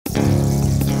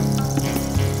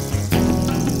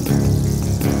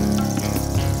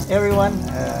everyone,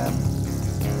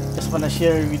 just want to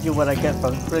share with you what I got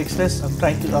from Craigslist. I'm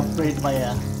trying to upgrade my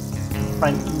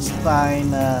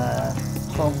Frankenstein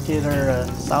home theater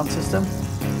sound system.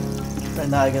 Right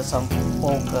now I got some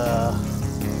Polk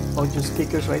Audio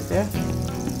speakers right there.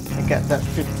 I got that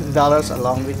 $50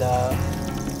 along with the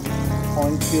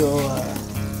Onkyo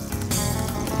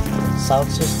sound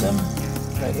system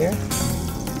right here,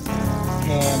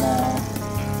 and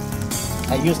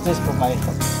I use this for my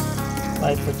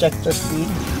projector screen.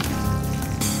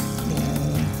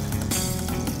 And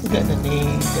look at the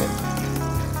name,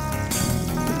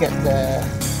 look at the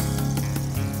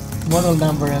model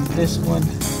number, and this one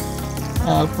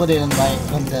I'll put it on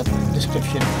the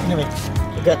description. Anyway,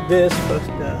 I got this for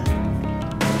the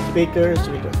speakers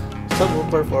with a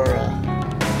subwoofer for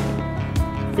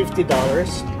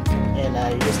 $50, and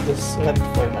I use this one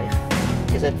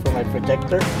for my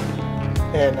projector.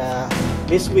 And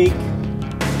this week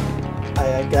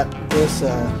I got this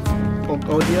Polk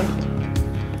Audio.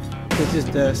 This is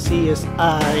the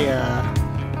CSI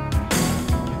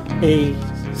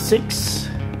A4.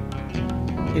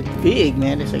 It's big,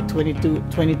 man. It's like 22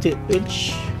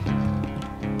 inch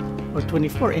or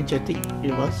 24 inch, I think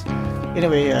it was.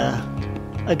 Anyway,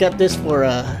 I got this for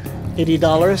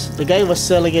 $80. The guy was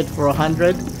selling it for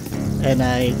 $100, and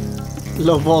I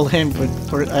lowball him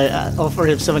for I offered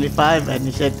him $75, and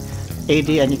he said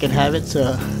 $80 and you can have it.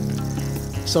 So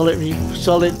sold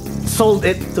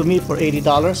it to me for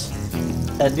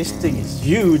 $80. And this thing is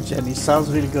huge and it sounds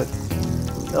really good.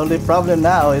 The only problem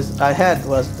now is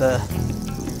was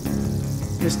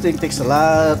this thing takes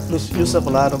use up a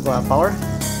lot of power.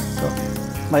 So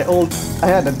I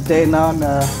had a Denon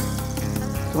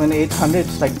 2800.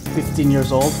 It's like 15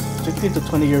 years old, 15 to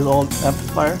 20 years old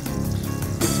amplifier.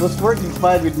 It was working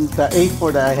fine with the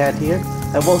A4 that I had here.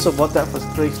 I've also bought that for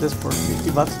Craigslist for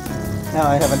 $50. Now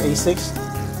I have an A6,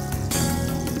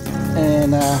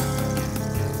 and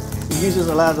it uses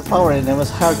a lot of power, and it was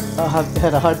hard. I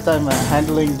had a hard time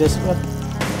handling this one.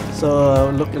 So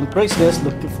looking Craigslist,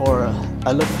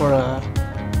 I look for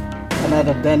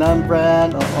another Denon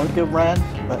brand or Onkyo brand,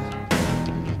 but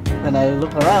when I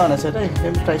look around, I said, hey,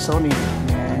 let me try Sony.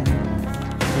 And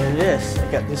here it is. I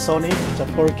got this Sony. It's a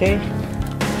 4K,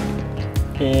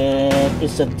 and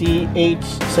it's a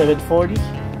TX-740.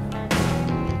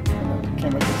 The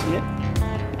camera can see it.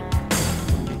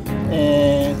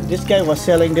 And this guy was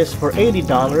selling this for $80.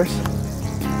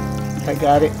 I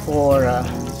got it for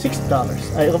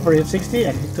 $6. I offered him $60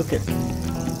 and he took it.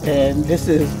 And this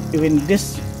is even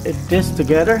this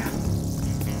together,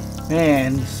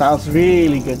 man, sounds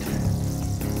really good.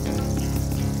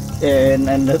 And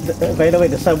by the way,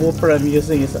 the subwoofer I'm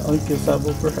using is an Onkyo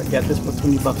subwoofer. I got this for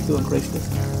 $20 too on Craigslist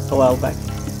a while back.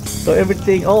 So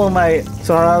everything, all of my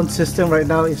surround system right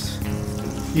now is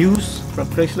used from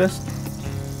Craigslist.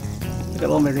 I got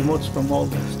all my remotes from all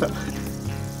the stuff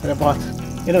that I bought.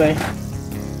 Anyway,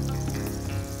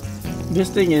 this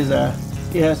thing is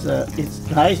it's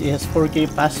nice. It has 4K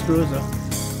pass-through, so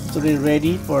it's already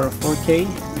ready for 4K.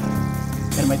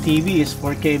 And my TV is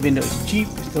 4K, even though it's cheap,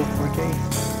 it's still 4K.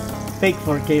 Fake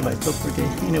 4K, but it's still 4K.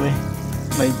 Anyway,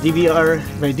 my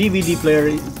DVD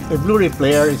player, my Blu-ray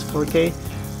player is 4K.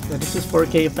 So this is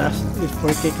 4K it's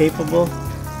 4K capable,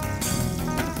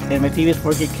 and my TV is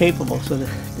 4K capable. So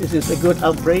this is a good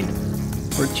upgrade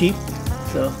for cheap.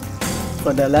 So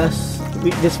for the last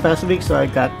week, this past week, so I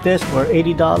got this for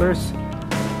 $80,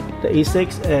 the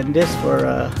A6, and this for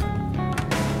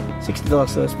 $60.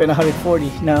 So I spent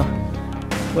 $140. Now,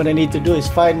 what I need to do is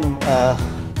find a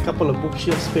couple of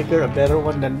bookshelf speaker, a better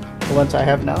one than the ones I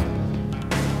have now,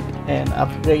 and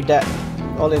upgrade that.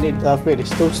 All I need to upgrade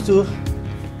is those two,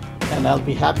 and I'll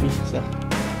be happy. So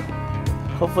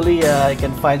hopefully I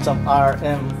can find some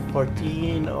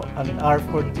R14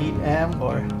 R14M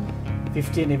or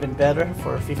 15, even better,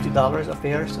 for $50 a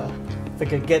pair. So if I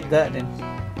can get that, then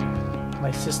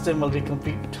my system will be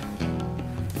complete.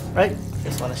 Right,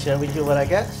 just want to share with you what I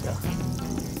got.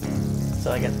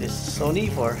 So I got this Sony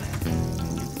for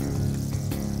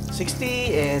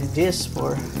 $60 and this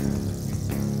for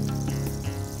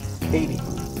 $80.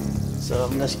 So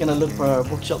I'm just gonna look for a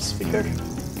bookshelf speaker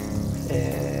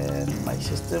and my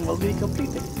system will be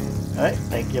completed. Alright,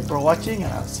 thank you for watching,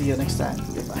 and I'll see you next time.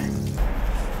 Goodbye.